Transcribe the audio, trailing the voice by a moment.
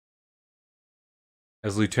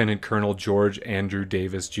as Lieutenant Colonel George Andrew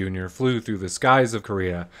Davis Jr. flew through the skies of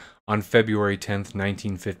Korea on February 10th,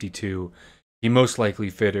 1952. He most likely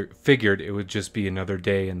figured it would just be another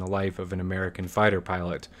day in the life of an American fighter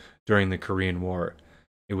pilot during the Korean War.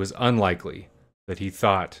 It was unlikely that he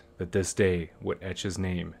thought that this day would etch his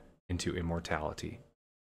name into immortality.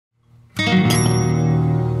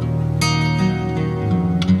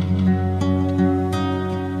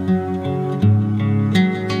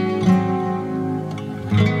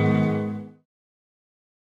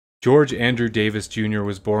 George Andrew Davis Jr.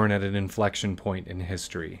 was born at an inflection point in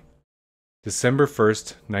history. December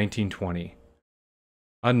 1st, 1920.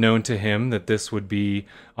 Unknown to him that this would be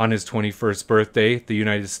on his 21st birthday, the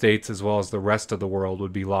United States as well as the rest of the world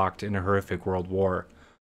would be locked in a horrific world war.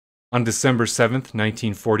 On December 7th,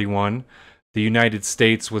 1941, the United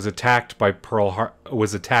States was attacked at Pearl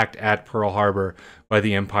Harbor by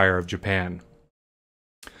the Empire of Japan.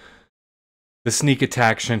 The sneak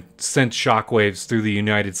attack sent shockwaves through the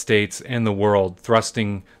United States and the world,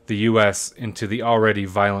 thrusting the U.S. into the already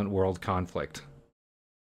violent world conflict.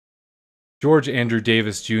 George Andrew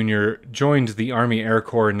Davis Jr. joined the Army Air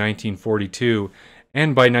Corps in 1942,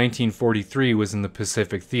 and by 1943 was in the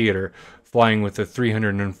Pacific Theater, flying with the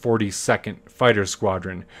 342nd Fighter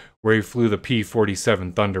Squadron, where he flew the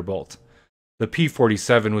P-47 Thunderbolt. The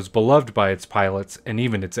P-47 was beloved by its pilots and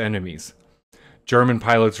even its enemies. German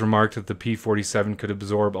pilots remarked that the P-47 could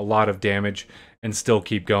absorb a lot of damage and still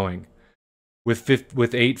keep going. With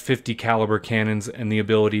 8 50 caliber cannons and the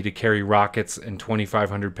ability to carry rockets and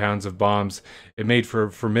 2,500 pounds of bombs, it made for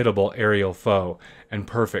a formidable aerial foe and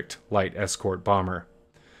perfect light escort bomber.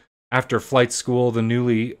 After flight school, the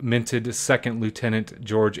newly minted Second Lieutenant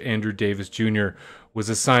George Andrew Davis Jr. was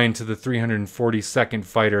assigned to the 342nd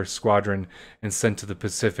Fighter Squadron and sent to the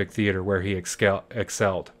Pacific Theater, where he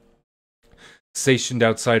excelled. Stationed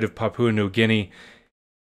outside of Papua New Guinea,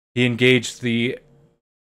 he engaged the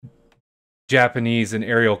Japanese in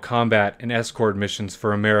aerial combat and escort missions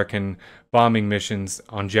for American bombing missions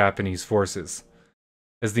on Japanese forces,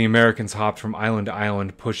 as the Americans hopped from island to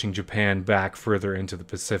island, pushing Japan back further into the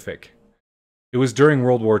Pacific. It was during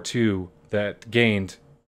World War II that gained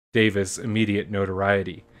Davis immediate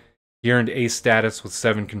notoriety. He earned ace status with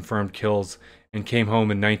 7 confirmed kills and came home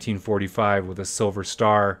in 1945 with a Silver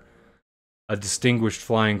Star, a Distinguished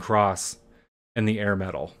Flying Cross, and the Air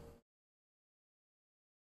Medal.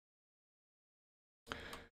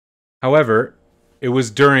 However, it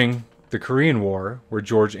was during the Korean War where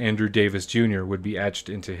George Andrew Davis Jr. would be etched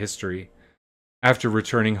into history. After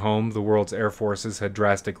returning home, the world's air forces had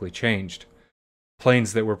drastically changed.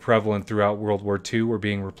 Planes that were prevalent throughout World War II were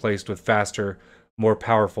being replaced with faster, more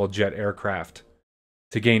powerful jet aircraft.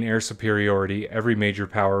 To gain air superiority, every major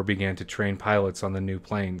power began to train pilots on the new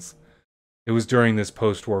planes. It was during this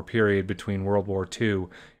post-war period between World War II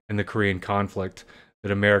and the Korean conflict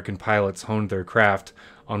that American pilots honed their craft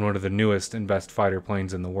on one of the newest and best fighter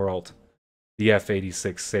planes in the world, the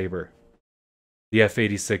F-86 Sabre. The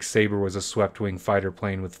F-86 Sabre was a swept-wing fighter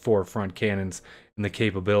plane with 4 front cannons and the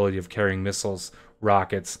capability of carrying missiles,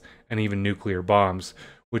 rockets, and even nuclear bombs,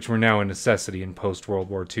 which were now a necessity in post-World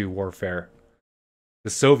War II warfare. The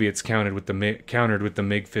Soviets countered with the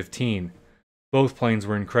MiG-15. Both planes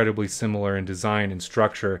were incredibly similar in design and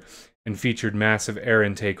structure and featured massive air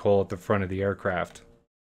intake hole at the front of the aircraft.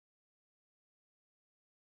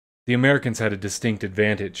 The Americans had a distinct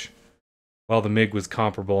advantage. While the MiG was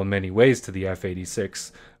comparable in many ways to the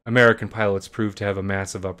F-86, American pilots proved to have a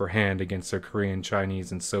massive upper hand against their Korean,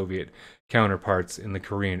 Chinese, and Soviet counterparts in the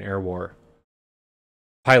Korean Air War.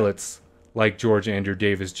 Pilots, like George Andrew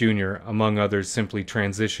Davis Jr., among others, simply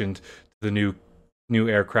transitioned to the new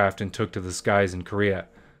aircraft and took to the skies in Korea.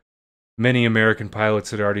 Many American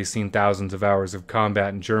pilots had already seen thousands of hours of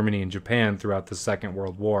combat in Germany and Japan throughout the Second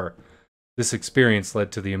World War. This experience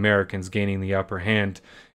led to the Americans gaining the upper hand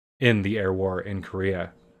in the air war in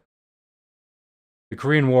Korea. The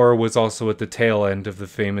Korean War was also at the tail end of the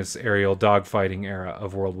famous aerial dogfighting era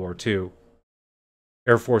of World War II.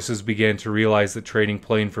 Air forces began to realize that trading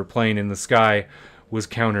plane for plane in the sky was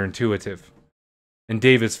counterintuitive, and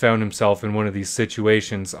Davis found himself in one of these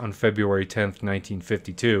situations on February 10th,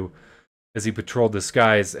 1952, as he patrolled the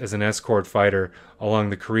skies as an escort fighter along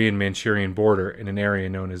the Korean-Manchurian border in an area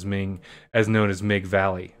known as Mig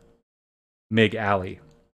Alley.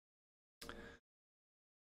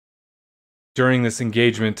 During this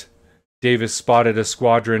engagement, Davis spotted a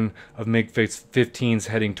squadron of MiG-15s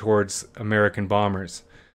heading towards American bombers.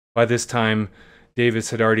 By this time,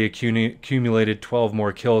 Davis had already accumulated 12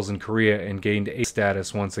 more kills in Korea and gained ace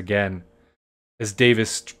status once again. As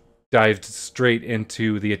Davis dived straight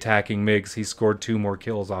into the attacking MiGs, he scored 2 more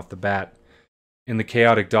kills off the bat. In the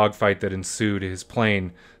chaotic dogfight that ensued, his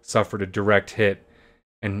plane suffered a direct hit,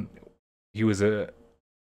 and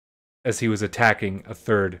as he was attacking a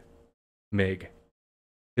third MiG.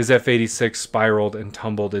 His F-86 spiraled and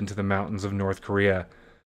tumbled into the mountains of North Korea.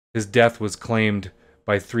 His death was claimed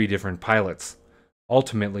by 3 different pilots.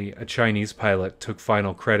 Ultimately, a Chinese pilot took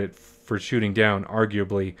final credit for shooting down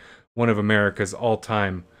arguably one of America's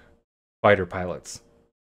all-time fighter pilots.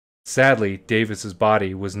 Sadly, Davis's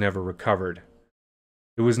body was never recovered.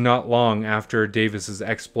 It was not long after Davis's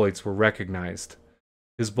exploits were recognized.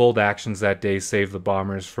 His bold actions that day saved the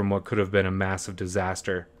bombers from what could have been a massive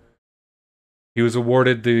disaster. He was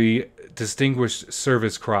awarded the Distinguished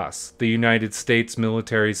Service Cross, the United States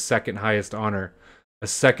military's second highest honor, a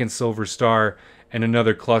second Silver Star, and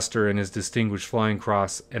another cluster in his Distinguished Flying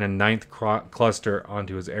Cross, and a 9th cluster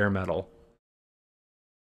onto his Air Medal.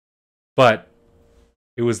 But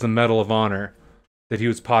it was the Medal of Honor that he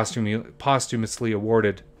was posthumously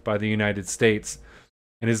awarded by the United States,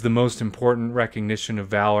 and is the most important recognition of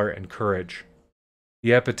valor and courage.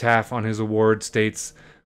 The epitaph on his award states,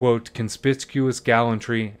 quote, "Conspicuous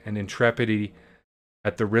gallantry and intrepidity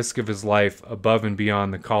at the risk of his life above and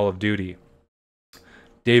beyond the call of duty."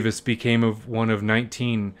 Davis became one of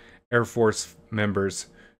 19 Air Force members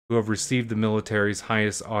who have received the military's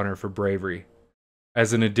highest honor for bravery.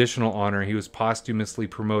 As an additional honor, he was posthumously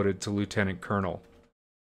promoted to lieutenant colonel.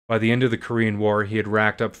 By the end of the Korean War, he had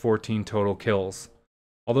racked up 14 total kills.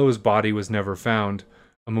 Although his body was never found,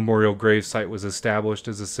 a memorial gravesite was established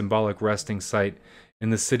as a symbolic resting site in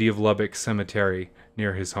the city of Lubbock Cemetery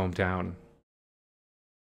near his hometown.